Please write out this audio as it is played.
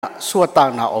suốt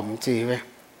tang na om chi ve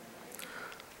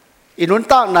inun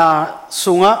tang na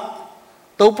sunga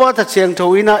topa ta cheng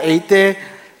thoina eite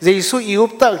Giêsu iup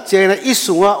tak cheng na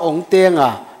isunga ong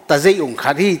tenga ta zei ong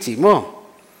khat hi chi mo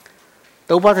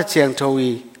topa ta cheng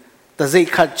thui ta zei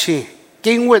khat chi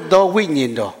king wet do wi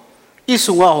nin do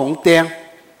isunga ong teng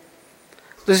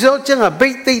tu so cheng a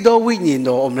bei te do wi nin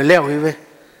do om le leo hi ve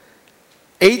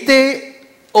eite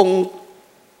ong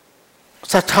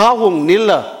sa tha hong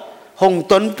nila hong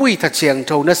ton pui ta cheng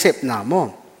tho na sep na mo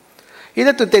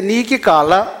ina tu te ni ki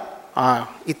kala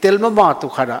itel ma tu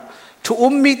khara thu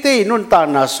ummi te nun ta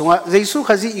na sunga Giêsu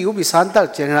khazi iu bi san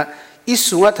tak chenga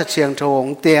isunga ta cheng tho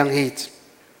ong teng hi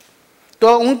to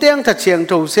ong teng ta cheng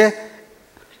tho se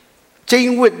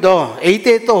ching wit do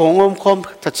eite to hong om khom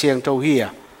ta cheng tho hi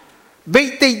bei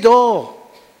te do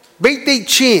bei te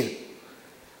chin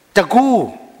ta gu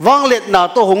wang let na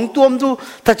to hong tuam tu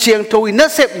ta cheng tho na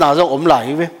sep na zo om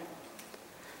lai ve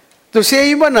tu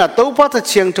se i mana to pa ta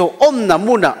cheng tho om na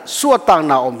muna suat tang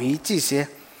na om hi chi se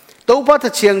to pa ta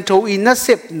cheng tho i na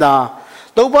sep na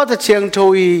to pa ta cheng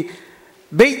tho i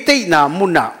bei te na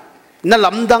muna na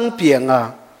lam dang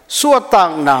pianga suat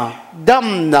tang na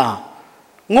dam na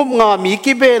ngup nga mi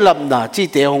ki be lam na chi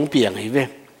te hong piang hi ve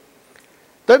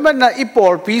toy man na i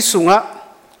por pi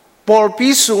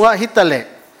sunga hitale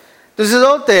tu se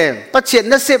do te pa chen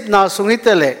na sep na sung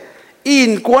hitale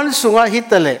in kwan sunga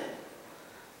hitale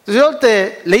rồi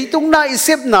thế lấy tung na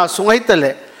isep na sung ấy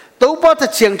tele đâu bao ta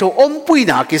chiang thâu om pui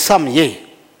na cái sam ye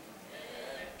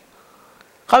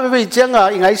khai bây giờ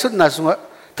ngay suốt na sung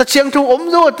ta chiang thâu om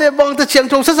rồi thế bang ta chiang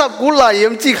thâu sát sát cú lại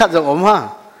em chỉ khát rồi om ha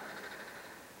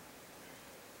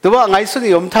đúng không ngay suốt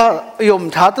yom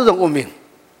tha tu giống om mình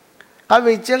khai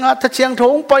bây giờ ta chiang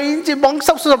thâu om bay chỉ bang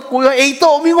sát sát cú ấy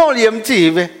to mi ngon em chỉ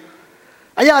về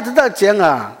ai ya ta chiang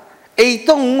ấy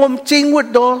tông om chính vật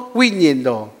đó quy nhiên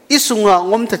đó isunga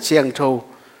ngom ta chiang tho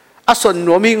ason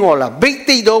no mi ngola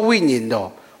beiti do wi nin do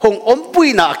hong om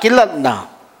pui na kilat na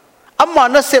amma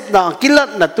na sep na kilat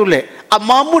na tu le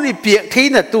amma muni piek thi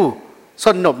na tu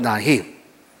son nop na hi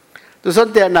tu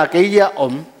son te na ke ya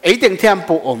om ei teng thiam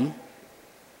pu om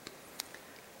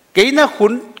ke na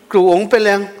khun kru ong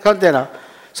peleng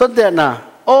son te na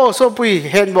o so pui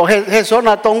hen bo he so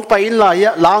na tong pai la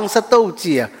ya lang sa to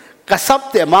chi ka sap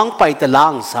te mang pai ta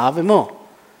lang sa ve mo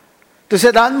tu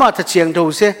se dan ma ta chiang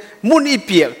tho se mun i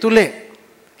piek tu le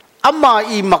amma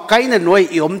i makai na noi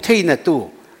i om thei na tu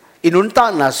inun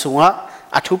ta na sunga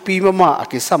athu pi ma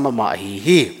akisama ma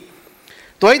hi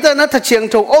toy da na ta chiang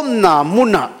tho om na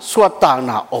muna suat ta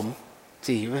na om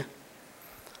chi ve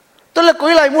to le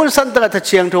koi lai mun san ta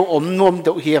chiang tho om nom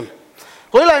do hiam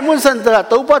koi lai mun san ta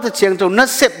to pa ta chiang tho na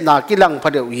sep na kilang pha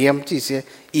do hiam chi se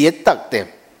i tak te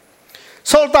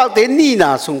sol ta te ni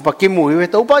na sung pa ki mui ve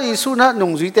to pa Giêsu na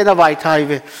nong zui te na vai thai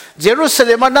ve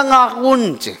Jerusalem na nga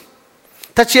un chi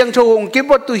ta chiang tho ong ki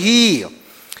bot tu hi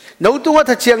no tu wa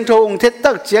ta chiang tho ong thet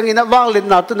tak chiang ina wang len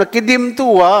na tu na kidim tu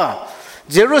wa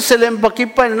Jerusalem pa ki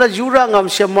pa na jura ngam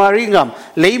shamari ngam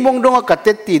leimong dong ka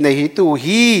tet ti na hi tu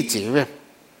hi chi ve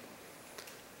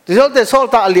sol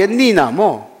ta alien ni na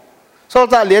mo sol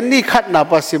ta alien ni khat na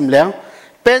pa sim leng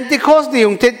Pentecost ni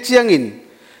ong thet chiang in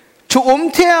chu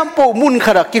thiam po mun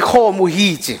khara ki kho mu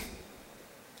hi chi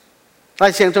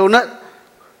ai chiang tho na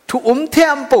chu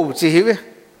thiam po chi hi ve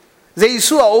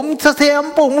Giêsu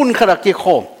thiam po mun khara ki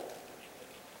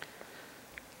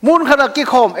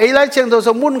khom ei lai chiang tho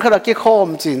so mun khara ki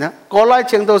khom chi na ko lai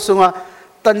chiang tho sunga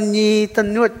tan ni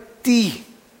tan nuat ti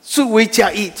su wi cha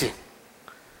i chi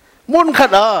mun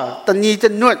khara tan ni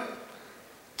tan nuat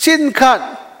chin khat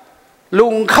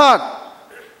lung khat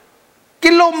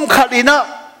kilom khat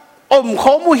ina om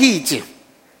kho mu hi chi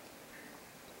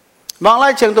mang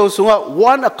lai cheng do sunga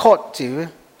one accord chi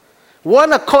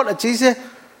one accord chi se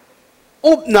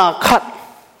up na khat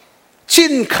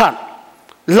chin khat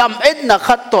lam et na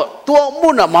khat to tua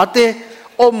mu na ma te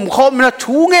om kho na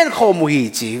thu ngen kho mu hi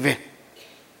chi ve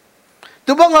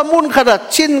tu bang mun khat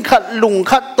chin khat lung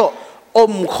khat to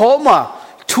om kho ma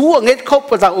thu nget kho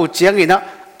pa u chiang ina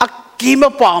akima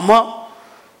pa ma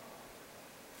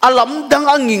alam dang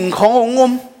angin khong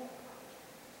ngom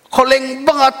khó lên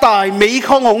băng tài mấy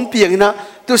không hồng biển na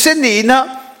tu sẽ nỉ na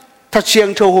thật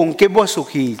chiang châu hồng cái bó sục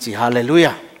hi chỉ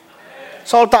hallelujah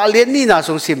sau ta liên ni na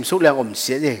song sim suk lang om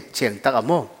sẽ đi chiang ta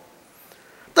amo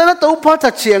ta na tàu pa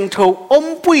thật chiang châu om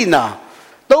pui na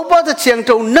tàu pa thật chiang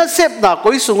châu na sep na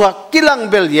koi sunga kilang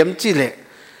bel yem chi le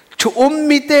chu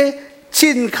mi te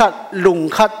chin khat lung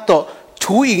khat to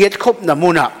chu i get khop na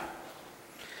muna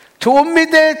chu mi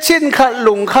te chin khat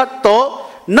lung khat to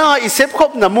na i sep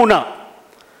khop na muna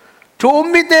chu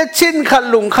mi te chin khat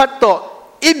lung khat to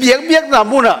อีเบียกนา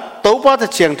มุนะตัวป้าจะ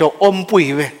เชียงตัวอมปุย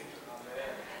เว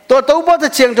ตัวป้าจะ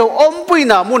เชียงตัวอมปุย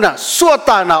นามุนะสัวต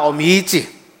านาอมฮีจี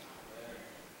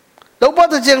ตัวป้า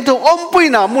จะเชียงตัวอมปุย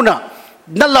นามุนะ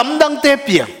นั่นลำดังเตเ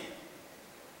ปียง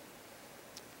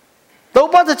ตัว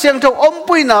ป้าจะเชียงตัวอม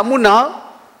ปุยนามุนะ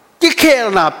กิเคล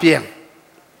นาเปียง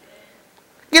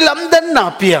กิลำดันนา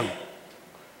เปียง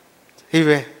ฮิเว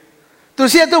ตัว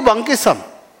เสียตัวบังกิสัม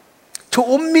ถู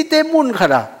มิเตมุนข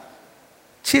นาด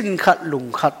ชินขัดลุง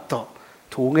ขัดต่อ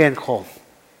ถูเงินคอม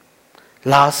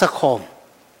ลาสะคอม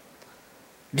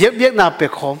เบียกนาเป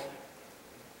คอม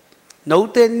โน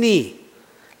เตนี่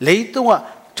เลยตัว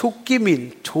ทุกกิมิน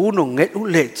ถูนงเงอุ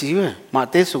เลจีเวมา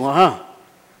เตสุงฮะ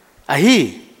ไอ้ฮี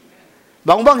บ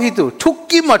างฮิตุทุก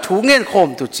กิมาถูเงินคอม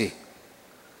ตุจี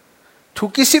ทุก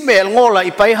กิสิเมลงอละ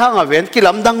อีไปห้างอเวนกิล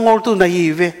ำดังงอตุนาย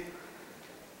เว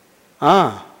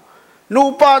นู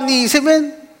ปานีใช่ไหม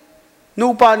นู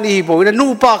ปานีบอกว่านู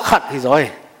ปาขัดที่ซอย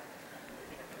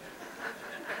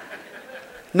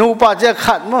นูปาจะ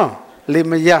ขัดมั้งเลยไ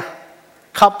ม่ยา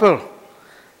คัพเปิล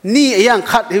นี่ยัง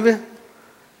ขัดใช่ไหม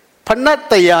พนัด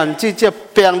ตยานจีจะ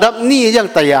เปลี่ยนดับนี่ยัง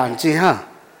ตยานจีฮะ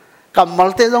กับมัล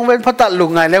เตต้องเว้นพัตตลุ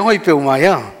งไงแล้วให้เปลี่ยวมา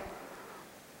อ่ะ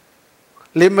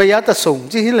เลยไม่ยาแต่ส่ง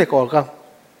จีให้เลยก่อนครับ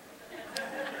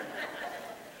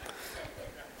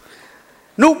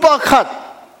นูปาขัด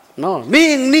เนาะมี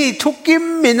นี่ทุกกิม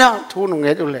มีนะทุนงเ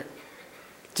งี้ยดูเลย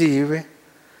จีเว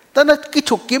แต่นั่นกิ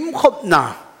ทุกกิมครบหนา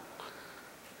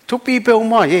ทุกปีเปล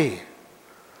มาเย่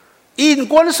อิน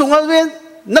กวนสุงเอาเวน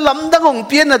นั่นลำดังของเ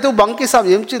ปียนนะตัวบังกิสาม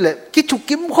ยังจีเลยกิทุก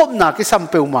กิมครบหนากิสาม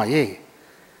เปลมาเย่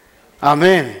อาเม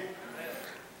น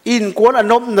อินกวนอ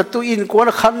นมนะตัวอินกวน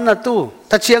ขันนะตัว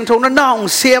ถ้าเชียงทงนั้นน่าอง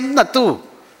เสียมนะตัว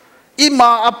อิมา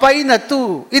อภัยนะตัว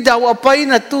อิดาวอภัย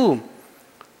นะตัว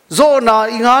โซนา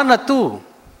อิงานะตัว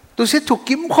ตัวเสียถูก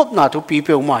กิมครบหนาทุกปีเป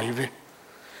ลมาอยู่เว้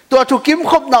ตัวถูกกิม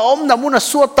ครบหนาอมนามุนะ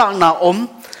สัวต่างหนาอม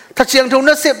ถ้าเชียงทง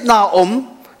นั้นเสพหนาอม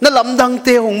นั่นลำดังเต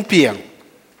หงเปียง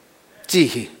จี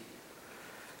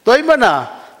ตัวมันน่ะ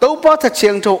ตัวป้าถ้าเชี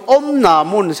ยงทงอมหนา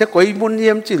มุนเสียกวยมุนเ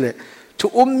ยี่ยมจีเลยถู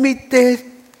กมิเต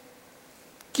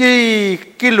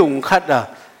กิลุงขัดอ่ะ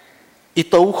อี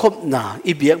ตัวครบหนา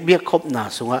อีเบียกครบหนา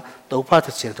สุงะตัวป้าถ้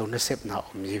าเชียงทงนั้นเสพหนาอ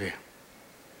มยี่เว้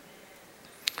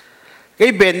ไอ้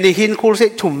เบนนี่หินคูลเส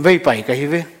ถุ่มไว้ไปกันฮิ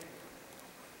เว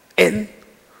เอ็น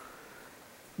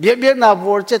เบียนา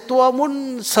บัวจะตัวมุน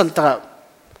สันตะ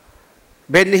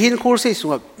เบนนี่หินคูลเสสุง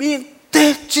มีเต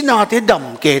จินาเตด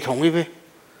ำเกถงฮิเว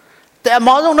แต่ม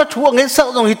าต้องนัดช่วงนี้สัก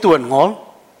ต้องฮิตวนงอ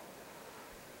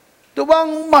ตัวบาง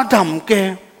มาดำเก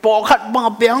ปอขัดมา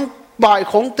เบียงบ่าย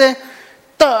ของเต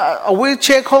แต่เอาไว้เ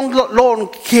ช็คของโลน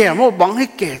เขียนว่าบังให้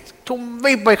เกทุ่มไ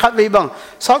ว้ไปขัดไว้บัง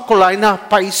สักคนไรนะ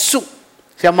ไปสุ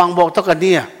เสียมังบอกตะกันเ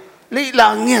นี่ยลีลา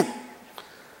เงี้ย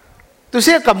ตัวเ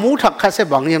สียกับมูถักข้าเสีย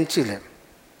บังยำจีเลย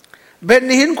เบน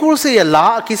หินคูเสียลา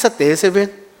คิสเตเซเวน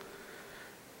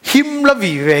หิมละ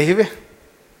วีเวฮิเว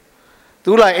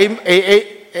ตัวไรเ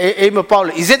อมาเป่าเล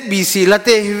ย ZBC ละเต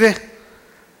ฮิเว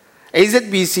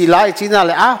ZBC ละจีน่าเ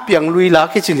ลยเปียงลุยละ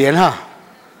คิดจีเลียนฮะ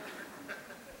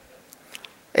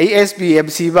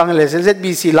SBMC บางเลย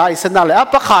ZBC ละอีสน่าเลย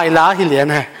ปะขายละฮิเลียน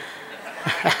ฮะ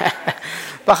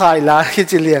ปะขายละคิด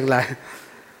จะเลี้ยงไร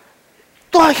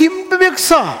ตัวหิมเบียกซ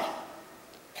า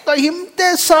ตัวหิมเต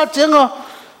ซาจังอ่ะ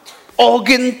ออ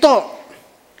กินโต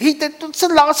ฮิตตุส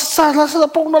ลาสลา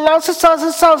ปงนลาส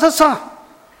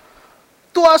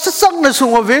ตัวสังนั่นสูง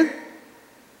วิ่ง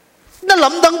นั่นล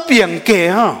ำดังเปียงเกะ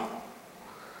ฮะ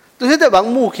ตัวที่แต่บาง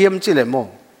มู่เขียมจีเลยโม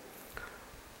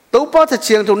ตัวป้าจะเ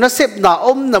ชียงตรงนั้นเสพหนาอ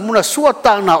มน่ะมุนสัว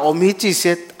ต่างหนาอมฮิจิเส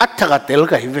ตอัฐกะเตล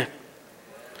กันเว้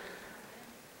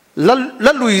ล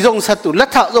ะลุยรงสัตุละ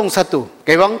ทะรงสัตุเก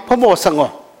วังพโมสังอ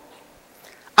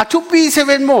อาชุปีเซเว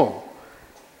นโม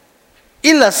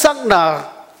อิละสักนา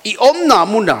อีอมนา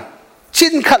มุนะชิ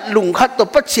นขัดลุงขัดตัว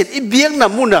ปัจเจตอีเบียงนา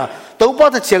มุนะตัวป้า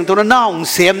จะเชียงตัวนั้นน่าอง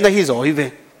เสียมนะฮิโซฮิเว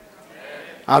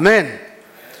อาเมน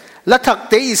ละทัก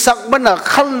เตอีสักมันน่ะ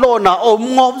ขันโลน่ะอม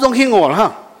งอบตรงหิงอฮะ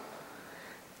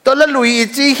ตัวละลุย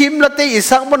จีหิมละเตอี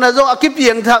สักมันน่ะตรงอากิเบี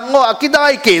ยงทางงออากิได้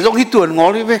เก๋ตรงหิตวนงอ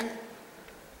ฮิเว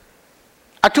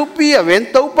อาทุปีเว้น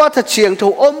ตัวป้าถ้าเชียงถู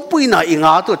อมปุยน่ะอิง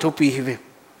าตัวทุปีเว้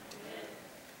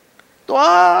ตัว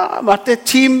มาแต่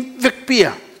ทีมเวกเปีย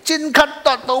จินขัด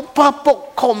ต่อตัวป้าปก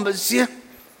คอมเสีย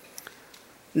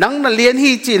นังน่ะเลียน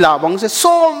ฮีจีลาบังเส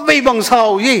ซ้อมไว้บังเศร้า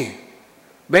ยี่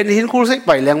เบนหินคูลเสไป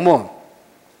แรงโม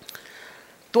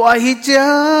ตัวฮิจั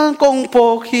งกงโป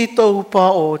คีตัวป้า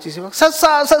โอจีสิว่า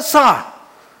ซา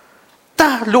ตา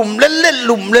หลุมเ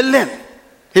ล่น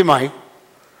ใช่ไหม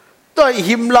ตัว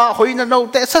หิมลาหอยนั่นเอา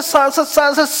แต่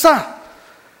ซา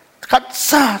ขัด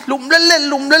ซาลุมเล่น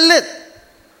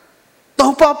ตัว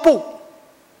ป้าปุก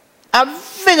à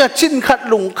về cái chín khát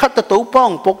lùng khát ta tàu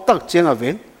bao bốc tắc chiang à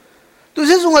về tôi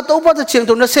sẽ dùng cái tàu bao ta chiang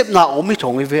tôi nó xếp nào ôm mi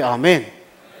thong về amen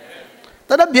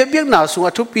ta đã biết nào dùng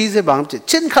cái thuốc pi sẽ bằng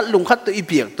chín khát lùng khát tôi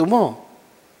biết tôi mò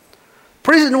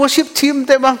praise and worship team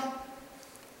thế bang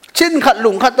chín khát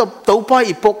lùng khát tàu bao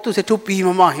bốc tôi sẽ thuốc pi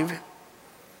mà vậy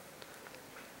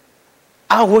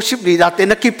worship đi đã tên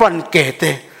là kipan kể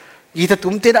thế vì ta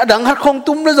tụm tên đã đắng hát không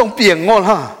tụm nó dòng biển ngon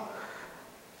ha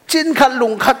chín khát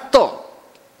lùng khát to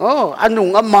anh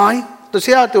nung âm mai tôi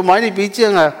sẽ tụi mai này bị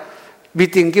chiang à bị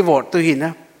tiếng cái vọt tôi hình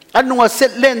á anh nung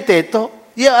set lên tê to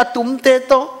ya tụm tê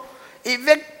to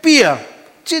vết bia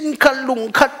chín khát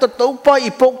lùng khát to tàu ba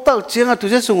bốc tao chiang à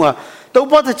tôi sẽ dùng à tàu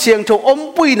ba ta chiang cho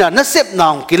ôm bụi nè nó xếp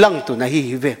nào cái lăng tụi này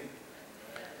hi về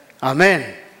amen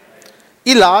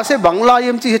ila sẽ bằng la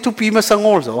em chỉ chụp pi mà sang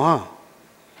ngol rồi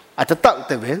ha ta tặng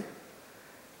thế về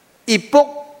bốc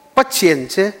bắt chiang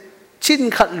chứ chín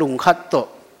khát lùng khát to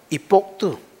bốc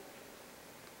tu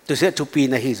tôi sẽ chụp pi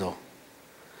này hi rồi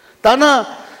ta na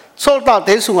sol ta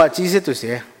tế sung à chỉ sẽ tôi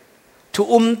sẽ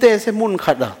thu tế sẽ muốn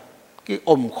khát à cái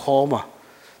khó mà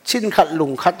chín khát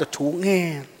lùng khát là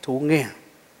thu nghe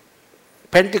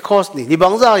Pentecost ni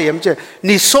bằng ra em chứ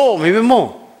ni so mấy mấy mò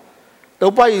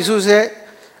đâu bao giờ sẽ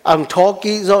ang thọ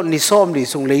kí do ni so ni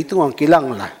sung lấy tu ang kí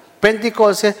lăng lại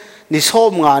Pentecost sẽ ni so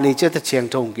ngà ni chứ ta chiang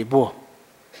thong kí bùa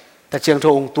ta chiang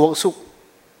thong tuộc súc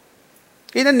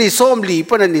ina ni som li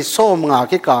pa na ni som nga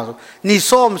ke ka ni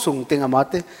som sung ting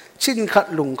amate chin khat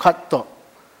lung khat to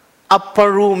upper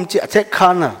room chi che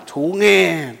khana thu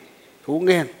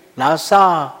nghe la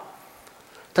sa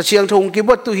ta chiang thong ki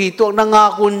bot tu hi to na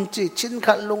nga kun chi chin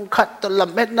khat lung khat to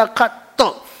lamet na khat to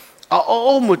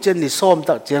mu chen ni som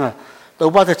ta chiang to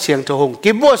ba ta chiang thong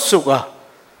ki bot suk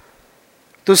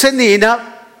tu se ni na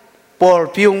por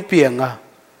piung piang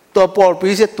to por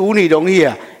pi se tu ni dong hi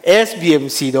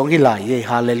SBMC dong hi lại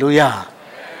hallelujah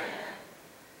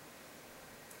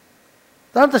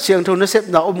ta ta chiang thong nó xếp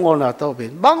nào ngon là tao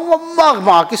bên bang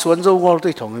mà cái xuân dâu ngon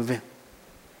tôi thong về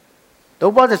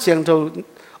đâu bao giờ chiang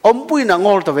thong bui na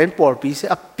ngon tao bên por pi se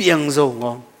piang dâu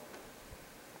ngon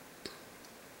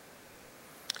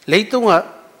lấy tung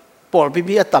por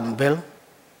pi tầm bel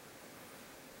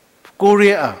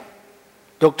Korea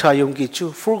Dr. Yong Ki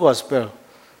Chu Full Gospel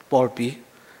por pi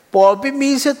bỏ bị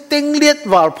mi sẽ tinh liệt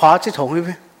vào phá chứ không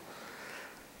vậy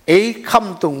ấy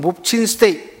khăm tung bút Chin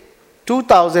State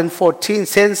 2014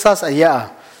 census à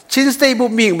Chin State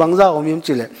bút miệng bằng ra ông em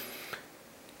chỉ là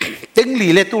tinh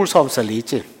lý lệ tu xóm xử lý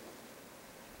chứ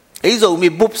ấy rồi mi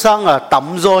bút sang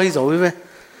tắm rồi vậy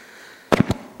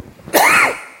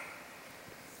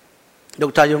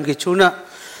Dr. Yong Ki Chu na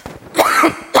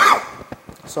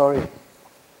sorry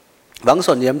vắng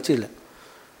sồn em chỉ là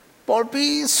bỏ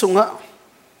bị sung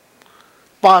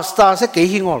pasta sẽ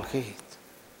kỹ ngol khi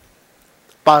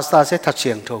pasta sẽ thật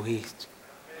chiang thâu hi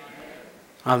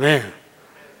amen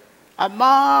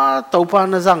ama tàu pa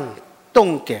na răng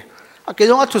tung kẻ cái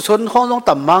giống thu xuân không giống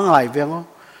tầm mang ngài về không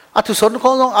thu xuân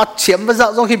không giống chiếm với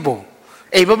dạo giống hi bổ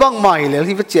ấy mà băng mày liền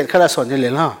khi phát triển khai là sồn như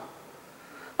liền ha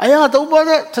ấy tàu pa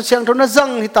đấy thật chiang thâu na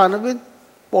răng thì ta nó bên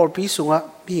bỏ pi sung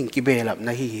pi hình kỳ bề làm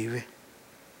na hi về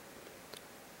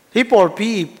hi bỏ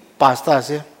pi pasta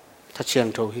sẽ thật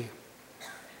chiang thâu hi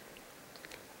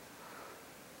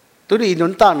tôi đi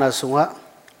nón ta na sung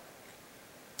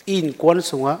in quan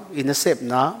sung in xếp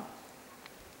na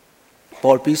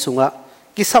bol pi sung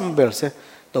cái sambel se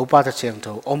tàu pa ta chiang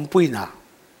thâu pui na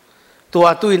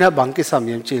tua tui na bang cái sam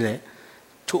yam chi le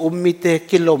thu mi te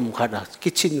kilom khada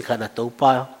cái chin khada tàu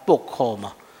pa bok kho mà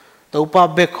tàu pa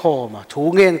bek kho mà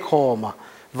thu ngen kho mà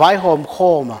vai hom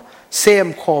kho mà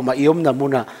xem kho mà yom na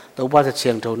muna tàu pa ta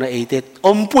chiang thâu na ei te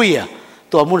pui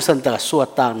tua mun san ta suat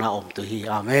tang na tu hi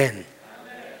amen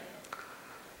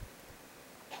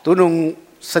tu nung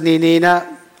sanini na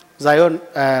zayon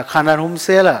khanan hum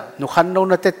se la nu khan no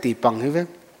na te ti pang hi ve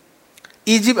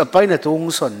Egypt apai na tung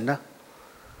son na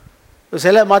to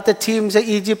se la ma te team se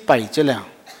Egypt pai che la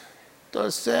to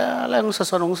se la ngu sa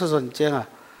son chenga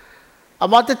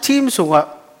ama te team sunga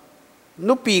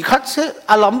nu pi khat se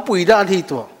alam pui da thi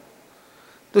to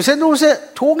se nu se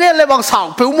thu nge le bang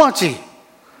sao piu ma chi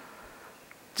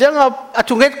chenga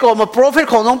thu nge ko ma prophet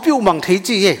khong nong piu mang thi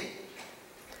chi ye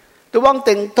tôi bang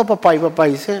tiếng tôi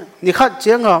bay thế,你看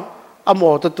这样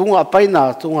mò tôi tung bay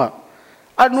na tung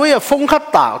nuôi phong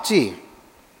khát tạo chi,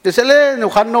 thì sẽ lên nó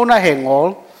khăn nâu na hẹn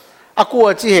ngó,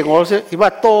 cua chi hẹn ngó sẽ, thì bà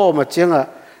to mà这样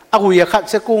hùi khát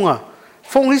sẽ cung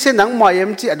phong hi sẽ nắng mày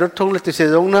em chi đốt thông là tôi sẽ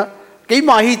giống nó, cái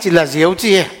mày hi chỉ là diều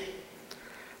chi,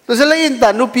 tôi sẽ lấy in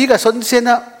ta nó bí cả xuân sen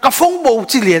cái phong bầu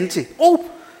chi liền chi,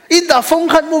 in ta phong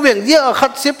khát mua vàng gì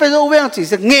khát sẽ phải mua vàng chỉ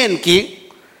sẽ nghe kỹ,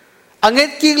 nghe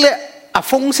kỹ lệ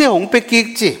phong sẽ không bị kỹ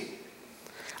chi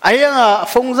ไอ้ยัง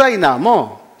ฟงใจน่ะโม่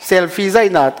เซลฟี่ใจ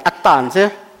น่ะอัตตานเสีย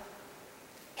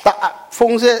ตาฟ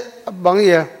งเสียบางอ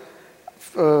ย่าง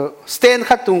สแตน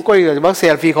ขัดตรงก้อยกับบางเซ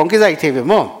ลฟี่ของกี่ใจเทป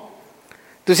โม่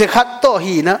ตัวเสียขัดโต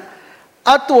หีนะ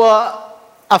ตัว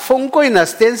ฟงก้อยน่ะ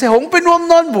สแตนเสียหงเป็นวม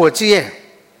นอนบัวจี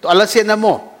ตัวอะไรเสียนะโ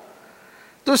ม่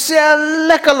ตัวเสียเ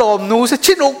ล็กกระโหลมนูเสีย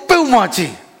ชิ้นอกเปิ้ลมาจี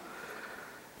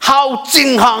หาวจริง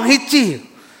หางฮิจี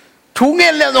ทุกเงี้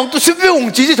ยแล้วน้องตัวเสียวิ่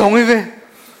งจีจีทงอีเว้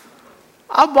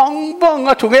บาง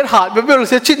ทุกเงี้ยหาดเบี้ย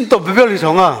เสียชิ้นตบเบี้ยเลยท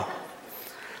ง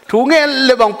ทุกเงี้ยเล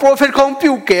ยบางโปรเฟสของผิ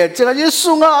วเกศจะยิ่ง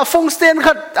สูงฟงสเตน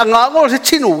ขัดงาก็เสีย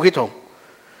ชิ้นอกฮิทง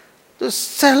ตัว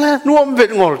เสียแล้วนวมเว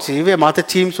ทงอจีเว้มาแต่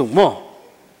ทีมสูงมั้ง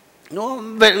นวม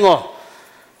เวทงอ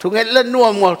ทุกเงี้ยเล่นนว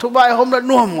มงอทุกใบหอมเล่น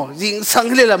นวมงอยิงสัง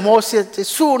นี่ละโมเสียจี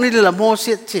สู้นี่ละโมเ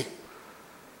สียจี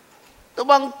ตัว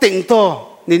บางติ่งโต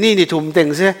นี่ทุ่มติ่ง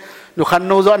เสียหนูคันโ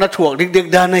นโซน่ะถ่วงเด็ก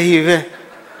ๆด้านในเว้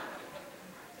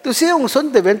ตัวเสียองสน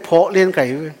แต่เป็นพอเรียนไก่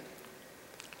เว้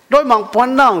โดยมังปอน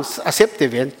นั่งอาเซปแต่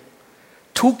เป็น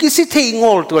ทุกกิสิที่ง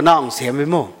อตัวนั่งเสียไม่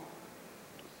หมด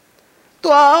ตั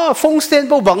วฟงสเตน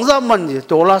พวกบังซามัน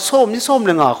ตัวละส้มนี่ส้มเ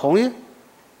ลยงาของนี่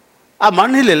มัน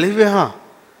ให้เลยเว้ฮะ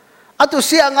ตัวเ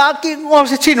สียงากิงอเ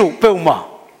สียชินุเปลมา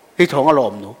ให้ท้องอาร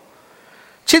มณ์หนู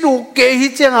ชินุเกฮิ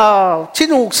เจ้าชิ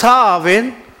นุซาเว้น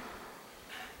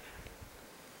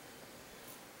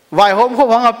วายหอมเขา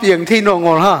พังเปียงที่นอง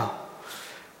ฮะ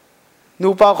นู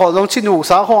ปาขอลองชินุ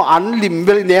สาของอันลิมเบ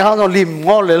ลเนี่ยฮะเราลิมง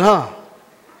อเลยฮะ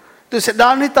ตัวเสดา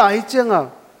นนี่ตายเจ้า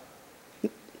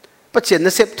ปัจเจนน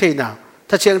เซฟเทน่า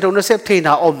ถ้าเชียงตรงนเซฟเท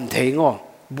น่าอมเทงอ๋อ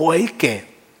บวยแก่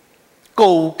กู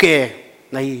แก่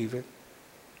ในเว้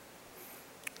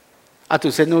ตุ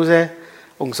เซนูเซ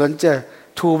องสนเจ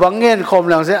ถูบังเงินคอม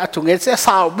แล้วเซถูเงินเซส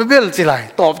าวเบี้ยจีไร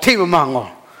ตอบที่มันมังอ๋อ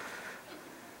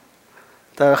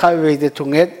แต่ใครไปจะถู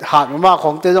เงินหาดมาขอ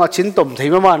งเจ้าชิ้นต่มที่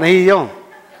มาในย่อง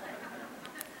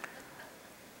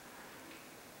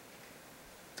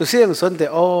ตัวเสียงสนแต่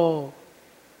โอ้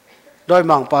ดอย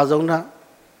มังป่าจงนะ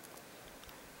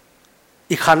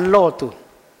อีขันโลตุ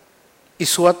อี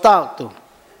สวดตาตุ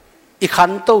อีขั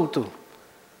นโตตุ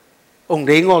องค์เ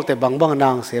ด้งออกแต่บางนา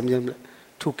งเสียมยัง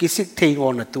ถูกกิสิกเทงอ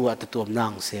นตัวนา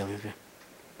งเสียม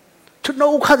ชุดนู้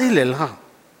ขัดที่เหลือฮะ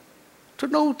ชุด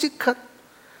นู้จิกขัด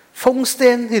ฟงสเต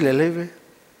นที่เหลือเลยเว้ย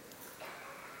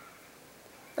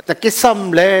แต่กิซ้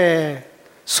ำเลย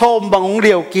ส้มบางองเ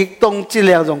ดียวกิกตรงจีเห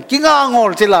ลียวตรงกิงางอ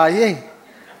จีไหล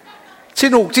ชิ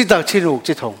นุกจีตักชินุก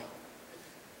จีทง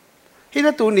ฮิน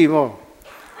าตูนี่มั้ง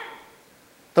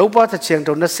ตัวป้าจะเชียงต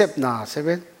รงนั้นเซฟนาใช่ไหม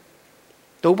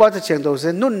ตัวป้าจะเชียงตรงเส้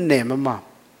นนุ่นเนมมา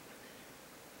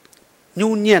ยู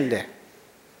เนียนเด้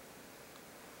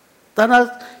แต่นั้น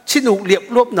ชินุกเรียบ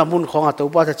รวบน้ำมันของตัว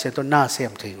ป้าจะเชียงตรงหน้าเสีย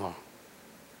มถึง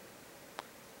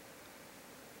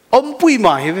อ๋อปุยม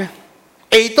าเห็นไหม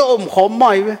ไอ้ตัวขอมมา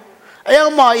เห็นไหมไอ้ยัง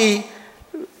มา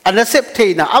อันนั้นเซฟเท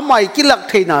น่ะอามากิลัก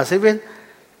เทน่ะใช่ไหม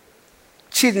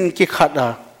ชินกิขัด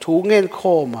ถูเงินโค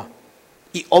มา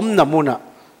น้ำมัน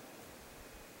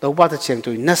ตัวป้าจะเชียงตั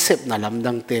วนั่นเซฟน่ะลำ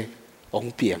ดังเตอง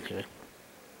เปียงเลย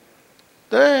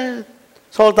แต่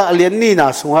โซลตาเลียนนี่น่า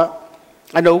สงะ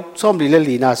อันนู้ส้มดีเล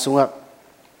ลีน่าสงะ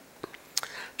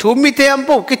ถูมิเตม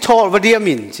ปุ๊กกิทอลวัดเดีย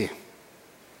มินจี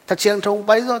ถ้าเชียงทงไป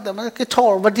ก็แต่มันกิทอ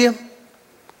ลวัดเดียม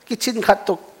กิชินขัดต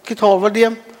กกิทอลวัดเดีย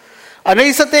มอันนี้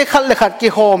สเตขัดเลยขัดกิ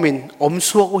ฮอมิน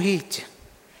สัวกุฮิจี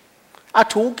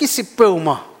ถูกิสิเปลม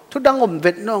าทุดังเว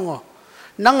ทน้อง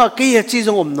นั่งกี้จีจ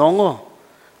งน้อง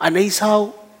อันนี้เศร้า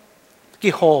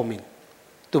กิฮอมิน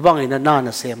ตัวบางอินน่า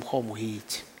เสียมข้อมูลฮี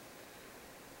จ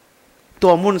ตั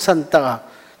วมุนสันตะ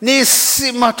นี่สิ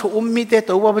มาถูกมีเต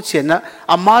ตัวว่าเช่นนะ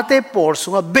อามาเตปอร์สุ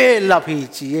งเบลาพี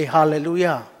จีฮาเลลูย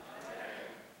า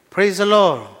praise the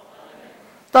Lord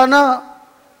ตอนนั้น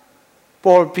ป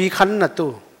อลปีขันนะตั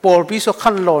วปอลปีสุขั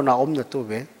นโลนะนะตัวเ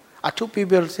ว้อทุปีเ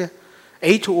บลเสไอ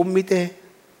ถูกมีเต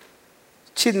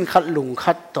ชินขัดลุง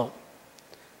ขัดโต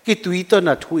กิตุยตัว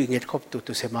น่ะถูกอิงเกตครบตั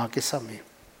วเสมากิสามี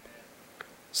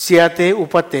เสียเตอุ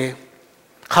ปเต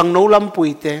ขังโนลำปุ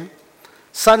ยเต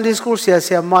ซันดิสคูเ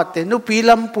สียมาเตนุปี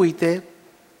ลำปุยเต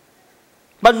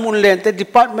บันมุนเลนเตดิ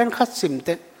พาร์ตเมนต์ขัดสิมเต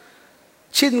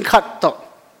ชินขัดโต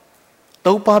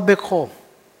ตัวป้าเบคโค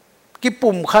กิ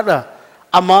ปุ่มขัด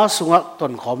อามาสุงะต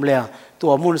นขอมแล้วตั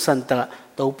วมุนสันตะ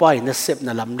ตัวป้ายนัเซบ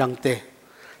นัลำดังเต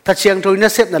ถ้าเชียงทุยนั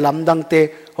เซบนัลำดังเต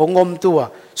หงมตัว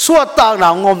สวดตางหนา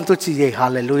งมตัวจีเยฮา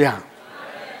เลลูยา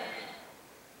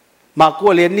มากว่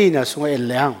าเรียนนี่นะสงเอล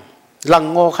แรงลัง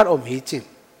งอขัดอมหิจิ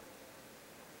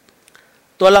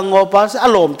ตัวลังงอป้าอา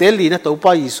รมณ์เตลีนะตัวป้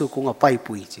ายิสุคงไป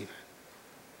ปุยจิ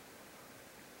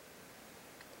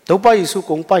ตัวป้ายิสุค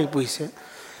งไปปุยเส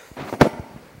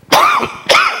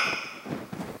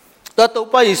ตัว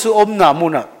ป้ายิสุอมนามุ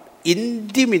นะอิน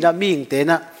ดิมินามิงเต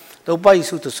นะ ตัวไป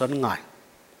สู้ตัวสนง่าย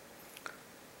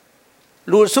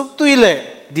ลูสุกตุยเลย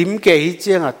ดิมเกยเ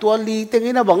จียงตัวลีเต็ง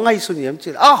นะบังไงสุนียมจี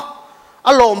อ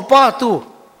ารมณ์ป้าตัว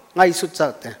ไงสุดจั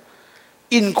ดเนี่ย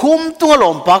อินคุมตัวล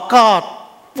มปากา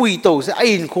ปุยโตเสีย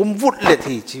อินคุมวุดเลย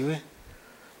ทีจีเว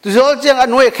ตัวเจ้าเจียงอั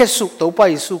นไว้แค่สุกตัวไป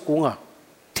สู้กุ้ง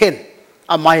เทน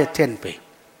ไม่เทนไป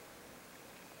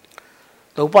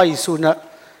ตัวไปสู้นะ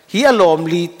ฮีอารมณ์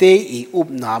ลีเตอีอุบ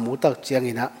หนามุตักเจียง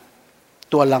นะ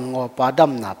ตัวลังงอปาด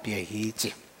ำนาเปียฮีจี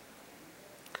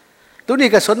ตัวนี้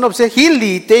ก็สนนบเสียฮี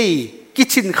ลีเตอีกิ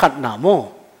ชินขัดนาโม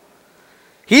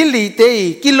ฮีลีเตอี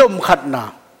กิลมขัดนา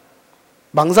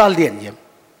บังซาเลียนเยี่ยม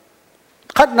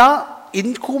ขัดนาอิน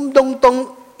คุมตรง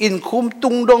อินคุมตุ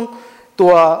งตรงตั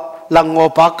วลังงอ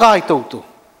ปากายตัวตัว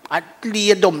อัดเลี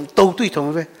ยดมตัวตุยทำไม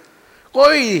เว้ยก้อ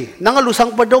ยนังลุสัง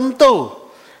ปดมตัว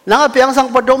นังเปียงสัง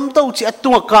ปดมตัวจีอัดตั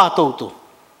วกาตัว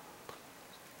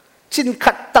ชิน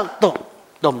ขัดตักตัว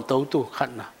ดมตัวขัด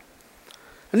นา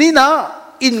นี่นะ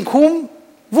อินคุม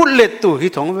วุ้นเล็ดตัว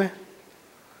ที่ทำไม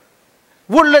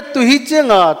วุ้นเล็ดตัวที่เจ้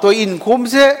าตัวอินคุม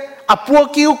เสียอปัว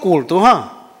กิ้วกูลตัวฮะ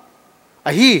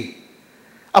ฮี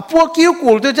อปัวกิ้ว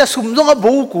กูลตัวจะสุ่มต้องอ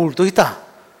บูกูลตัวที่ตา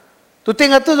ตัวเต็ง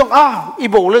ตัวต้องอี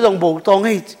โบเลยต้องโบตองใ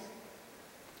ห้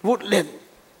วุ้นเล็ด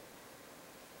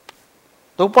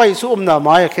ตัวไปสุ่มน่ะม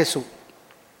าแค่สุ่ม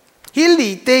ฮิลี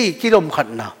เตยกิลมขัด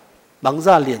น่ะบางซ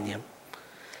าเลียนเนี่ย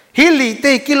ฮิลีเต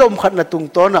ยกิลมขัดน่ะตุง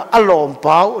ตัวน่ะอารมณ์เป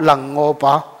ล่าหลังงอเปล่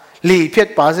าลีเพียด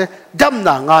ป่าเสียดำห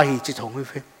น้างาหิจิตของไม่เ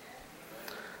ฟ้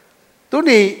ตัว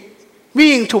นี้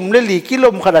วิ่งถุ่มเลยลีกิล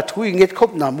มขัดทุยเงียดค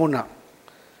บหนามุนะ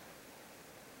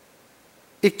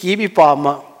อีกีบีปาม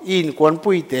าอินกวนปุ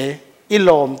ยเตอิล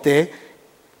อมเต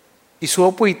อิสัว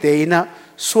ปุยเตนะ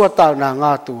สัวตานาง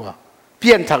าตัวเป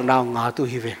ลี่ยนทางนางาตัว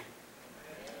ฮิเว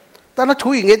ตอนนั้นทุ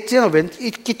ยเงียดเจ้าเป็นอี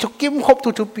กิจกิมคบ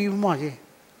ทุกปีมาเจ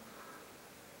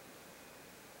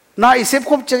นายเสพ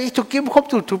คบจะอีจุกิมคบ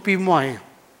ทุกปีมา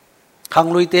ขัง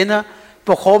ลุยเตนะป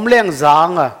กคมแรงจาง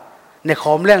ในค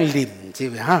อมแรงลิมใช่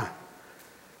ไหมฮะ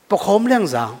ปกคมแรง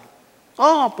จาง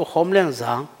ปกคมแรงจ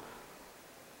าง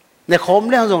ในคอม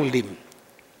แรงจงลิม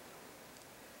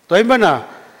ตัวนี้มัน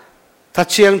ถ้า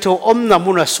เชียงโชอมน้ำ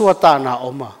มุนสัวตาหน้าอ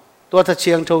มตัวถ้าเ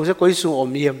ชียงโชจะก้อยสูงอ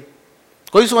มเยี่ยม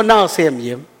ก้อยสูงน่าเสียมเ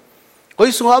ยี่ยมก้อย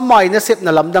สูงอไม่น่าเสียบน่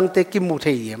าลำดังเตกิมุเ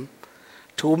ทียม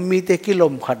ถูมีเตกิล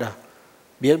มขัด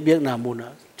เบียกน้ำมุน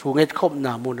ถูเง็ดคบ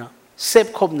น้ำมุนเซฟ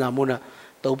คบน้ำมุน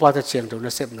ตัวป้าถ้าเชียงโชน่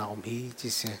าเซฟน้าอมฮีจี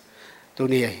เสตัว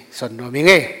นี้ส่วนโน้มิ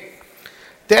ง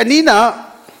แต่อันนี้นะ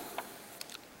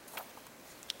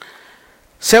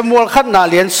เซมัวขัดนา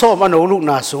เลียนส้มอนุลูก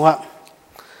นาสุงะ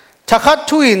ถ้าขัด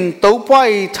ทุยนตัวไป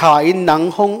ถ่ายหนัง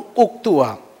ห้องอุกตัว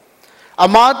อา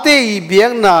มาเตยเบีย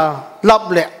งนาลับ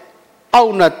เละเอา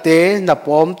นาเตนาป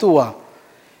อมตัว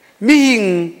มิหิง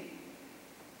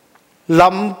ล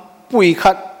ำปุย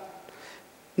ขัด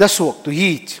นาสวกตัว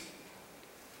ฮีจ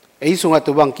ไอ้สุงะ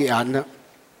ตัวบังกีอันนะ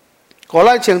ก็ไ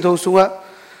ล่เชียงทงสุงะ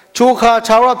ชูคาช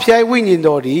าวราพี่วิญญาณด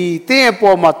อดีเตะปอ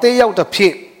มาเตะยาวตะ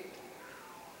พี่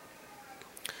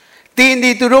ตีน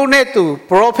ดีตุโรเนตุโ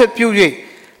ปรเฟตพิวเย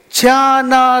ชา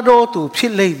นาโรตุพี่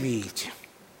เลยมี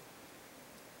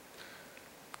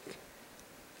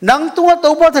นังตัวตั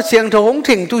วบ้าจะเชียงทง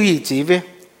ถึงตุหีจีเว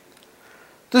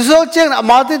ตัวโซ่เจ้าอา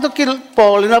มาเตตุกิลปอ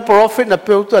เลยนะโปรเฟตนะเ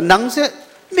ปิลตัวนังเส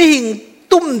ไม่หิง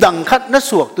ตุ้มดังคัดนะส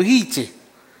วกตุหีจี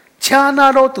ชานา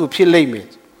โรตุพี่เลยมี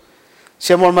เ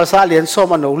ชื่อมันมาซาเลียนส้ม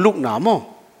อนุลูกหนาม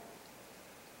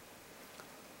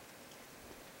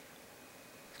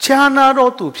ชานาโร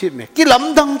ตุพิเมกิล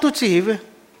ำดังตุจีเว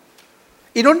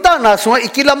อินุนตานาสวะอี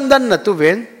กิลำดันนะตุเว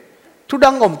นทุดั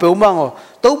งอมเปลมัง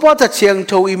ตัวป้าจะเชียงโ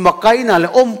ชอิมักไกน่ะเลย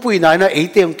อมปุยน่ะนะเอ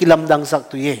เตียงกิลำดังสัก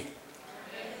ตุเย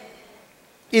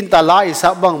อินตาลาอิสา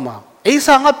บังมาเอ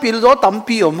ซ่างปิลโดตัม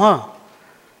ปีอมฮะ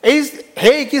เฮ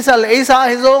กิสัลเอซ่าเ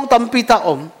ฮซงตัมปีตาอ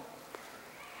ม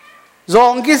รอ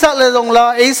งกิสักเลยรองละ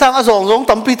ไอ้สังอ่ะรอง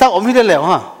ตั้มปีทักอมที่ได้แล้ว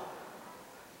ฮะ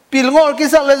ปีลงอกิ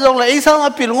สักเลยรองละไอ้สังอ่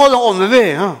ะปีลงอรองอมไม่เว้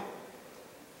ฮะ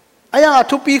ไอ้ยังอ่ะ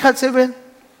ทุกปีขัดเซเว่น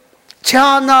ชา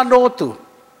นาโรตุ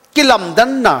กิลำดั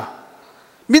นน่ะ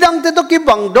มิดังเตตุกิ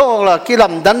บังโดละกิล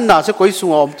ำดันน่ะจะก้อยสู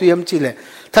งอมตุยมจีเลย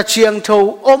ถ้าเชียงโช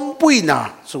อมปุยน่ะ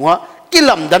สูงอ่ะกิ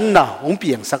ลำดันน่ะองเปี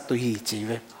ยงสักตุฮีจีเ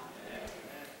ว้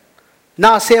น่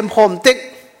าเสียมพรมเต็ก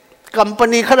กัมป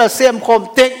นีขนาดเสียมพรม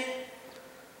เต็ก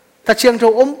ถ้าเชียงโช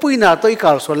อมปุยน่ะตัวอีก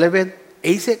าส่วนเลเวนไ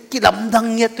อ้เสกกิลำดัง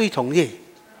เงี้ยตัวถงยี่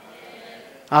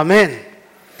อาเมน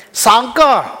สังก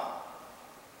า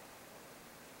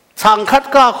สังคัด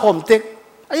กาข่มเต็ก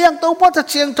ไอ้ยังตัวพ่อถ้า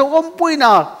เชียงโชอมปุยน่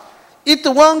ะอีตั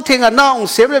ววังเทงอันน่าอง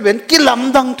เสียเลเวนกิล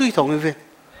ำดังตัวถงยี่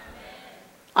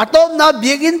อาต้มน่ะเบี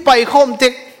ยกินไปข่มเต็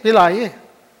กนี่ไร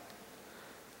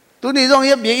ตัวนี้ต้อง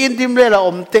เบียกินทิมเลยละอ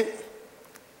มเต็ก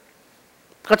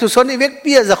กระทุส่วนอีเวกเ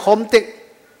ปียจะคอมเต็ก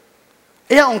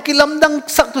องกิลำดัง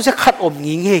สักตัวจะขัดอม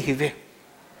งี้เงี้ยคิดเว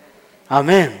อาเ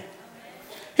มน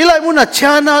ฮิไลมุนช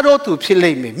านาโรตุพิเล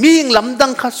เมมีลำดั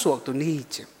งขัดสวกตัวนี้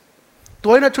เจตั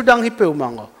วนั้นทุดังฮิเปลมั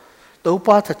งอ๋อตัว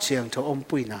ป้าทัดเชียงตัวอม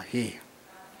ปุยนาฮี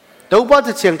ตัวป้า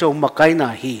ทัดเชียงตัวมักไกนา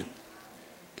ฮี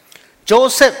โจ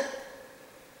เซฟ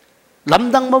ล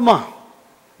ำดังมา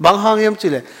บางหางยังจิ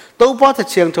เลตัวป้าทัด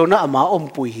เชียงตัวน่ะอามาอม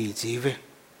ปุยฮีจีเว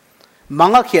มัง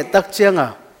อาเขียตักเชียงอ่ะ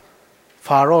ฟ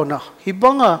าโรห์นะฮิ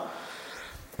บังอ่ะ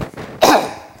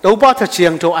ตัวป้าทัดเชีย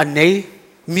งตัวอันนี้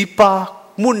มีป้า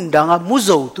มุนดังอ่ะมุโจ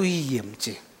ตุยเยี่ยม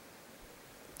จี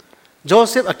โจ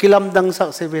เซฟอากิลำดังสัก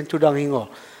เซเว่นทุดังหิงอ๋อ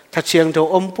ถ้าเชียงตัว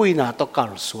อมปุยน่ะต้องการ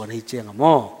ส่วนให้เจียงอ่ะ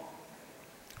มั้ง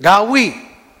ดาวี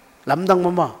ลำดัง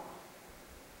มา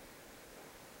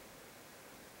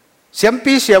เสียม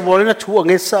ปีเสียบอลนะชัวเ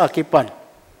งสอากิปัน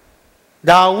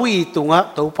ดาวีตุงะ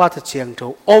ตัวป้าถ้าเชียงตัว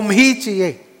อมฮีจีเอ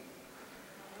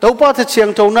ตัวป้าถ้าเชียง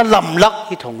ตัวนั้นลำลัก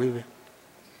ที่ถงนี่เว้ย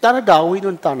แต่ละดาวี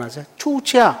นั่นตาน่ะใช่ชูเ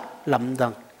ชียลำดั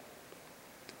ง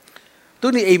ตัว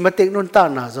นี้ไอ้มาเต็กนั่นตา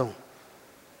น่ะจง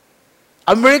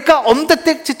อเมริกาอมตะเ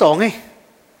ต็กจิตตองไง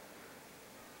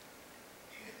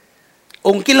อ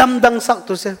งค์กิลำดังสัก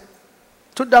ตัวเสีย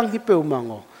ทุดังที่เปลมัง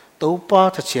อ๋อตัวป้า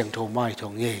ถ้าเชียงตัวไม่ถ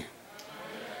งเงี้ย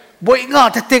บ่อยงา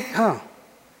ตะเต็กฮะ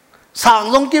สั่ง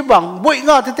ลงกี่บังบ่อยง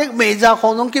าตะเต็กเมจ่าขอ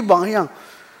งลงกี่บังยัง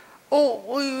โ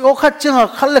อ้ขัดจังอ่ะ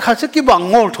ขัดเลยขัดสักกี่บัง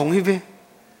งอถงฮิเว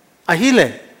อะฮิเลย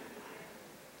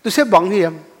ตัวเสียบังเฮีย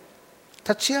ม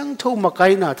ถ้าเชียงทูมาไกล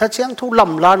น่ะถ้าเชียงทูล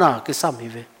ำลาน่ะกิซ้ำฮิ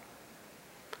เว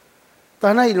ตอ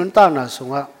นนั้นอินุนตาน่ะสง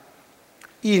อ่ะ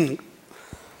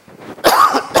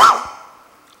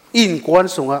อินกวน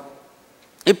สงอ่ะ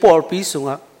ไอ้ปอลปีสง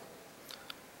อ่ะ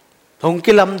ถง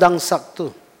กิลำดังสักตัว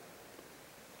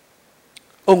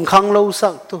องค์ขังเราสั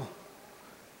กตัว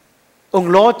องค์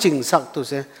ล้อจริงสักตัวเ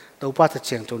สียตัวป้าจะเ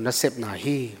ชียงตัวนัดเสพนา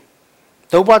ฮี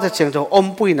ตัวป้าจะเชียงตัวอม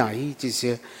ปุยนาฮีจีเสี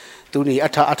ยตัวนี้อั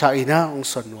ฐอินะองค์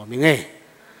สนหัวมิงเง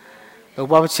ตัว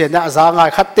ป้าเชียงน่ะจางไง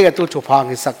คัดเตี้ยตัวฉุพัง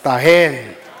หิสักตาเฮน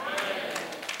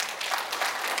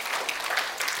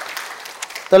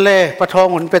ตะเลปะทอง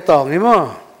หุ่นไปต่อนี่มั้ง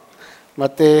มา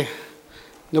เต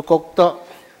ยกกโต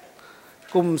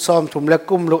กุมซ้อมถุมและ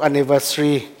กุมลูก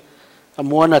anniversary อ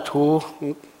มัวน่ะทู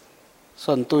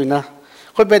ส่วนตุยนะ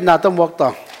ค่อยเป็นนาต้องบอกต่อ